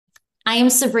I am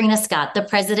Sabrina Scott, the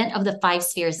president of the Five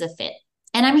Spheres of Fit,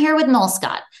 and I'm here with Noel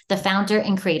Scott, the founder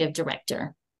and creative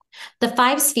director. The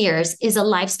Five Spheres is a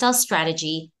lifestyle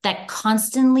strategy that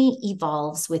constantly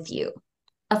evolves with you.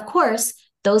 Of course,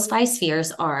 those five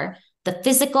spheres are the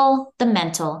physical, the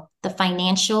mental, the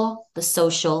financial, the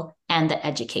social, and the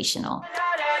educational.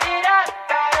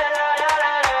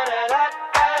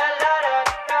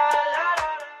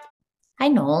 Hi,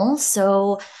 Noel.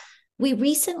 So, we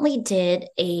recently did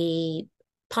a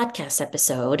podcast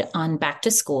episode on back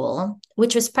to school,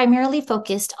 which was primarily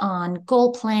focused on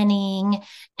goal planning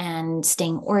and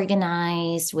staying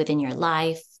organized within your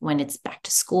life when it's back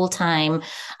to school time.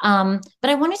 But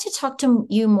I wanted to talk to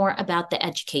you more about the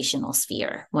educational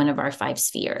sphere, one of our five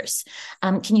spheres.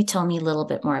 Can you tell me a little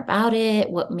bit more about it?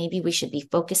 What maybe we should be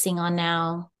focusing on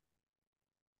now?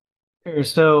 Sure.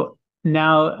 So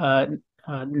now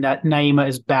Naima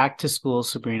is back to school,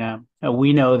 Sabrina.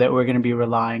 We know that we're going to be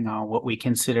relying on what we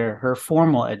consider her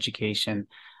formal education,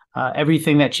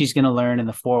 everything that she's going to learn in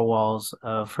the four walls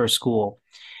of her school,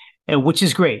 which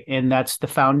is great. And that's the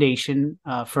foundation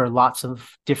for lots of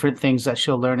different things that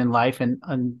she'll learn in life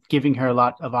and giving her a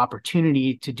lot of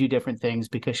opportunity to do different things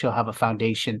because she'll have a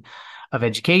foundation of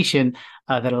education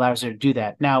that allows her to do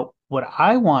that. Now, what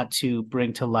I want to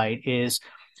bring to light is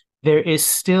there is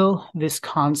still this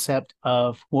concept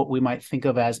of what we might think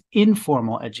of as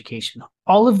informal education,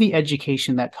 all of the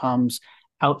education that comes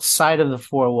outside of the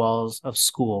four walls of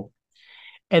school.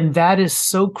 And that is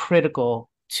so critical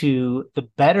to the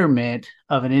betterment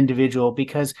of an individual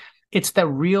because it's the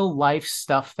real life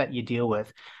stuff that you deal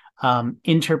with.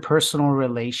 Interpersonal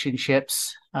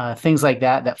relationships, things like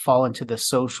that that fall into the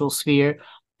social sphere.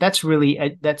 That's really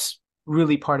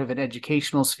part of an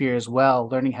educational sphere as well,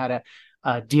 learning how to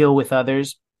deal with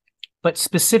others. But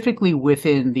specifically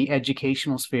within the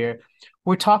educational sphere,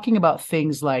 we're talking about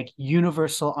things like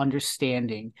universal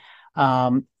understanding,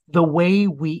 the way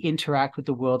we interact with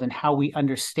the world and how we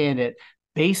understand it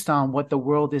based on what the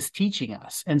world is teaching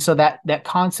us. And so that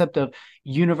concept of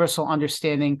universal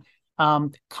understanding,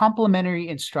 complementary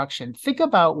instruction. Think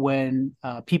about when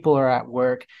people are at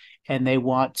work and they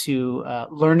want to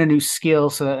learn a new skill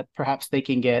so that perhaps they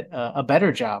can get a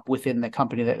better job within the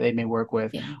company that they may work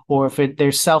with. Yeah. Or if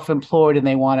they're self-employed and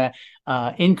they want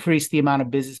to increase the amount of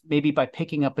business, maybe by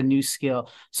picking up a new skill.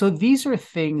 So these are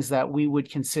things that we would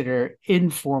consider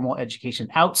informal education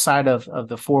outside of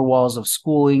the four walls of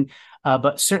schooling,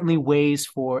 but certainly ways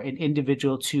for an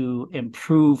individual to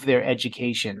improve their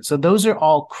education. So those are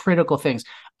all critical things.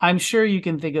 I'm sure you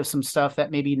can think of some stuff that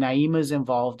maybe Naima's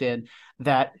involved in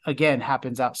that again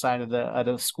happens outside of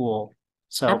the school. Ab-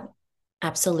 So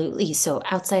Absolutely. So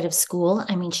outside of school,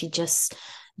 I mean, she just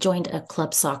joined a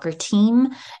club soccer team.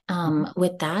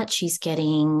 With that, she's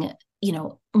getting,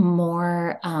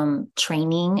 more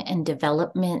training and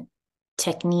development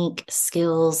technique,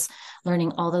 skills,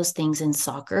 learning all those things in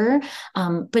soccer.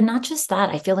 But not just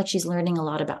that, I feel like she's learning a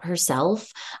lot about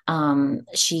herself.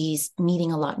 She's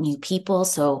meeting a lot new people.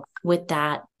 So with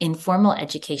that informal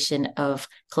education of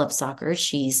club soccer,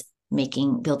 she's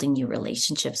building new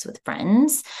relationships with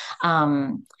friends.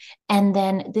 And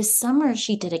then this summer,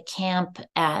 she did a camp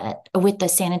with the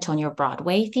San Antonio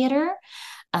Broadway Theater.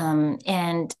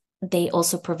 And they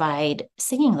also provide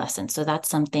singing lessons. So that's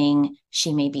something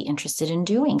she may be interested in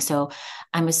doing. So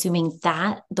I'm assuming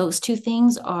that those two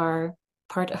things are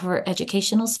part of her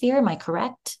educational sphere. Am I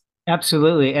correct?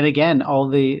 absolutely. And again, all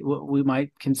the what we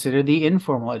might consider the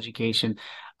informal education,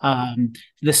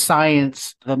 the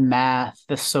science, the math,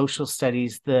 the social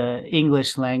studies, the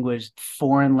English language,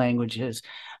 foreign languages,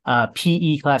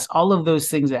 PE class, all of those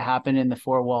things that happen in the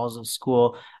four walls of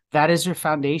school, that is your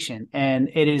foundation. And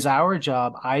it is our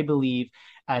job, I believe,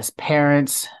 as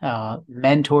parents,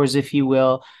 mentors, if you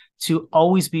will, to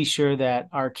always be sure that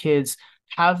our kids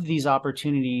have these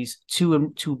opportunities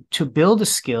to build a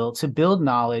skill, to build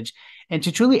knowledge, and to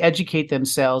truly educate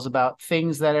themselves about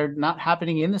things that are not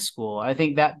happening in the school. I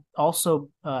think that also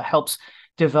helps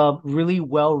develop really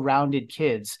well-rounded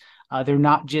kids. They're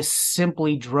not just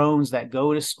simply drones that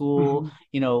go to school,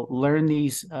 Mhm. learn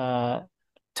these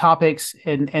topics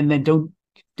and then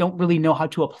don't really know how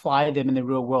to apply them in the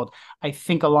real world. I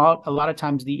think a lot of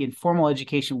times the informal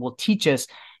education will teach us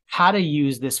how to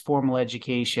use this formal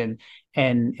education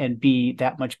and be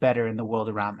that much better in the world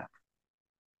around them.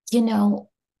 You know,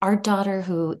 our daughter,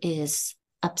 who is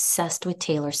obsessed with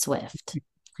Taylor Swift,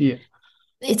 Yeah.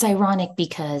 it's ironic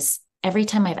because every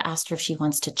time I've asked her if she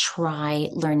wants to try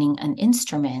learning an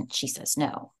instrument, she says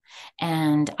no.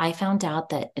 And I found out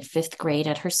that at fifth grade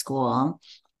at her school,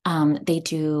 they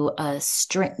do a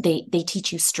string. They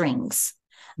teach you strings.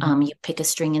 Mhm. You pick a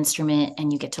string instrument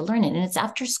and you get to learn it. And it's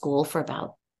after school for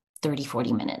about 30,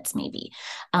 40 minutes, maybe.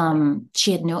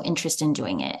 She had no interest in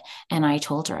doing it. And I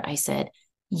told her, I said,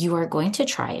 you are going to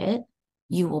try it.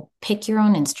 You will pick your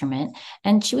own instrument.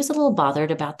 And she was a little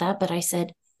bothered about that, but I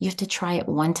said, you have to try it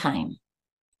one time.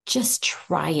 Just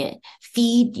try it.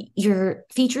 Feed your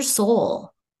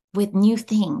soul with new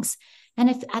things. And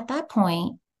if at that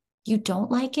point you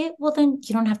don't like it, well, then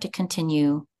you don't have to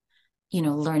continue,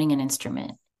 learning an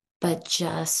instrument, but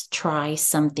just try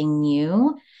something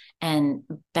new and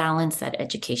balance that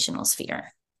educational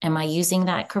sphere. Am I using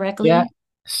that Yeah, correctly?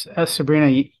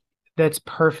 Sabrina, that's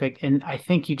perfect. And I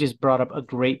think you just brought up a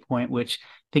great point, which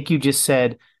I think you just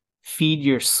said, feed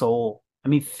your soul. I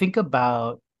mean, think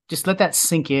about, just let that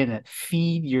sink in,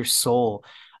 feed your soul.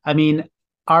 I mean,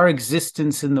 our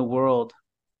existence in the world,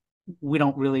 we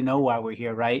don't really know why we're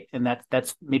here, right? And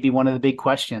that's maybe one of the big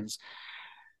questions.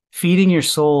 Feeding your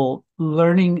soul,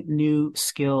 learning new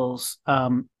skills,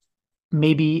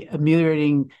 maybe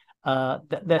ameliorating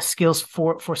the skills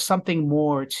for something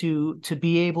more, to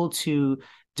be able to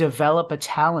develop a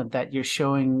talent that you're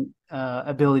showing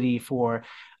ability for,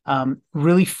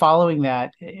 really following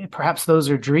that. Perhaps those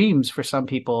are dreams for some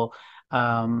people.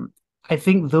 I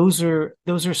think those are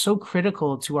so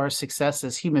critical to our success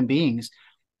as human beings,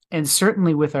 and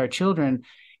certainly with our children.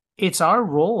 It's our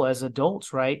role as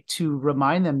adults, right, to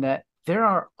remind them that there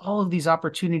are all of these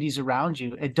opportunities around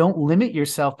you, and don't limit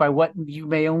yourself by what you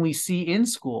may only see in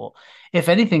school. If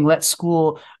anything, let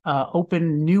school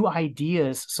open new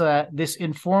ideas so that this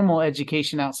informal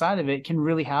education outside of it can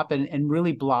really happen and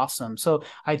really blossom. So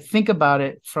I think about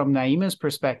it from Naima's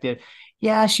perspective.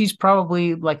 Yeah, she's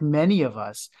probably like many of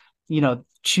us,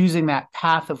 choosing that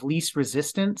path of least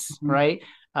resistance, Mhm. right?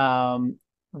 Um,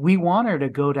 we want her to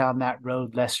go down that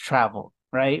road less traveled,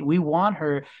 right? We want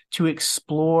her to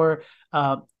explore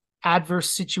uh, adverse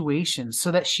situations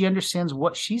so that she understands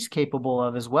what she's capable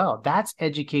of as well. That's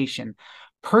education.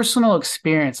 Personal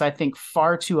experience, I think,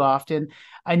 far too often.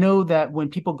 I know that when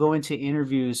people go into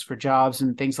interviews for jobs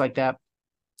and things like that,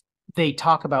 they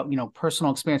talk about,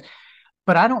 personal experience,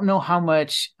 but I don't know how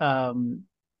much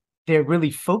they're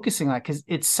really focusing on, because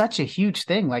it's such a huge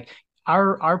thing. Like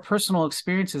our personal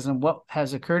experiences and what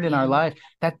has occurred in our Yeah, life,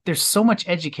 that there's so much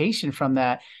education from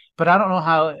that, but I don't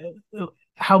know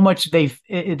how much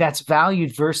that's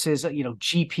valued versus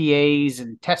GPAs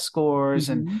and test scores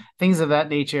and mhm. things of that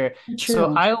nature. So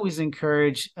True. I always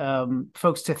encourage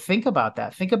folks to think about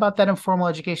that informal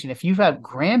education. If you've had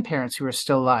grandparents who are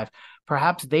still alive,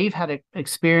 perhaps they've had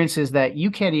experiences that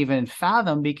you can't even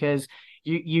fathom because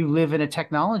you live in a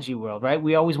technology world, right?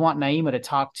 We always want Naima to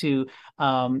talk to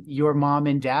your mom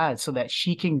and dad so that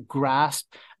she can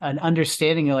grasp an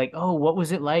understanding of, like, oh, what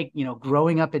was it like,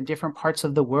 growing up in different parts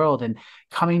of the world and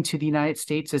coming to the United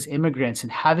States as immigrants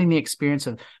and having the experience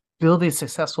of building a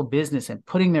successful business and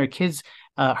putting their kids,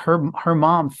 her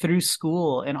mom, through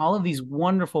school, and all of these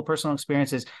wonderful personal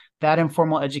experiences. That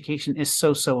informal education is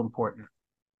so, so important.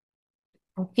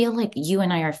 I feel like you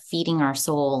and I are feeding our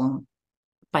soul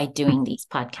by doing these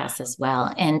podcasts as well.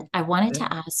 And I wanted Yeah.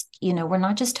 to ask, we're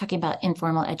not just talking about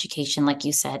informal education, like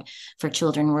you said, for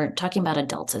children, we're talking about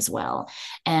adults as well.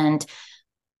 And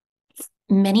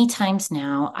many times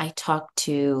now, I talk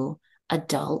to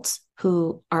adults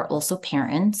who are also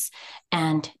parents,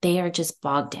 and they are just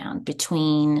bogged down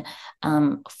between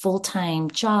full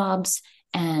time jobs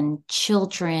and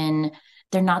children.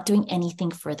 They're not doing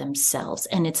anything for themselves,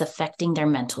 and it's affecting their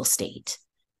mental state.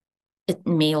 It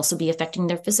may also be affecting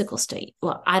their physical state.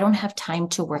 Well, I don't have time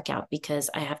to work out because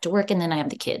I have to work and then I have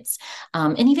the kids.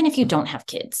 And even if you don't have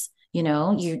kids,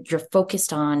 you're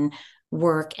focused on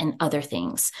work and other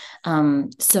things.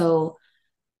 So,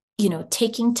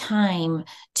 taking time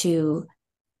to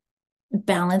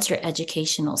balance your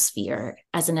educational sphere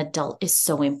as an adult is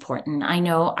so important. I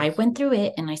know I Yes. went through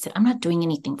it and I said, I'm not doing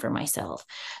anything for myself.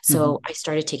 So Mhm. I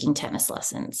started taking tennis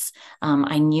lessons.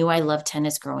 I knew I loved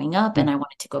tennis growing up Yeah. and I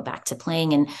wanted to go back to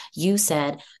playing. And you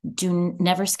said,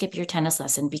 never skip your tennis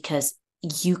lesson because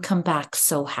you come back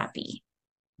so happy.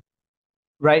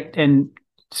 Right. And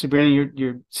Sabrina,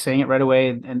 you're saying it right away,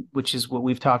 and which is what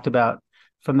we've talked about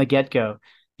from the get-go.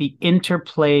 The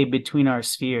interplay between our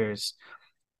spheres.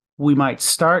 We might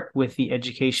start with the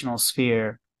educational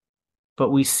sphere,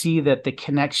 but we see that the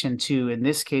connection to, in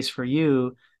this case for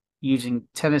you, using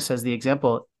tennis as the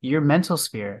example, your mental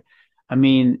sphere. I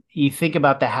mean, you think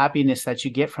about the happiness that you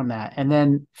get from that, and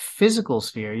then physical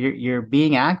sphere, you're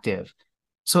being active.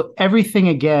 So everything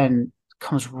again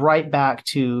comes right back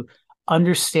to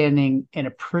understanding and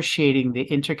appreciating the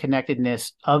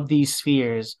interconnectedness of these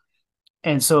spheres.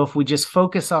 And so if we just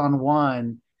focus on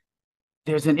one,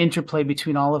 there's an interplay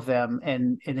between all of them,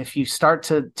 and if you start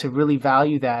to really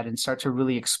value that and start to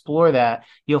really explore that,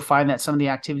 you'll find that some of the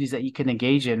activities that you can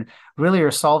engage in really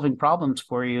are solving problems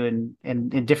for you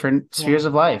in different spheres Yeah,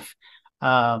 of life.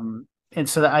 And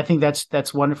so I think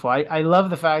that's wonderful. I love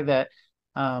the fact that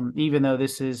even though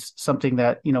this is something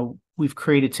that we've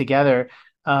created together,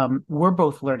 we're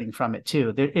both learning from it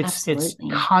too. It's absolutely.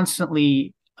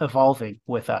 constantly evolving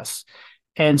with us.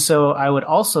 And so I would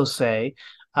also say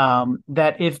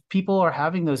that if people are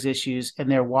having those issues and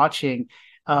they're watching,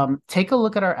 take a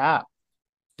look at our app,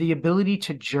 the ability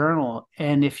to journal.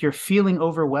 And if you're feeling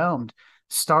overwhelmed,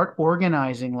 start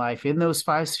organizing life in those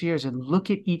 5 spheres and look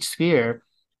at each sphere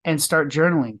and start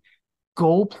journaling,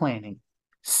 goal planning,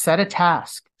 set a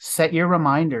task, set your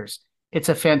reminders. It's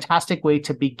a fantastic way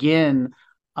to begin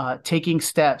taking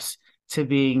steps to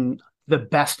being the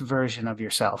best version of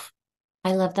yourself.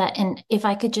 I love that. And if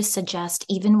I could just suggest,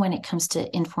 even when it comes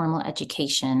to informal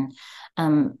education,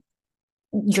 um,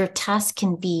 your task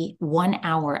can be 1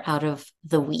 hour out of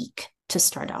the week to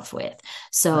start off with. Right.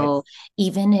 So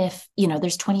even if,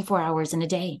 there's 24 hours in a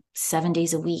day, 7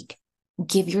 days a week,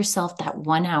 give yourself that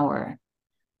 1 hour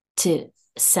to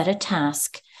set a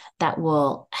task that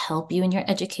will help you in your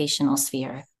educational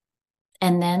sphere.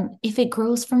 And then if it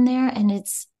grows from there and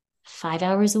it's 5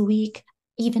 hours a week,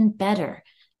 even better.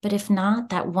 But if not,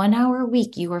 that 1 hour a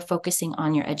week, you are focusing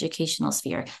on your educational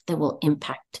sphere that will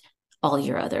impact all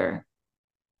your other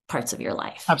parts of your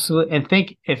life. Absolutely. And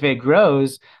think if it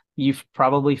grows, you've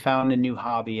probably found a new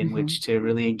hobby in Mm-hmm. which to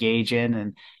really engage in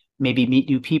and maybe meet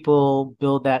new people,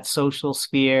 build that social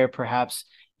sphere. Perhaps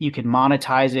you can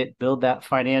monetize it, build that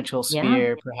financial Yeah,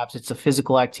 sphere. Perhaps it's a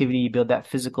physical activity, you build that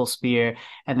physical sphere.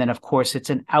 And then of course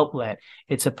it's an outlet.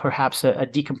 It's perhaps a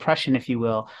decompression, if you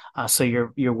will. So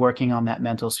you're working on that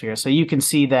mental sphere. So you can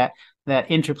see that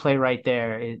interplay right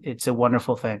there. It's a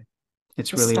wonderful thing.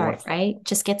 It's just really a start, wonderful. right?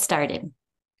 Just get started. All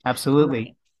Absolutely.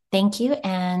 right. Thank you.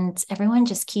 And everyone,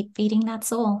 just keep feeding that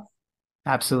soul.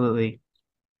 Absolutely.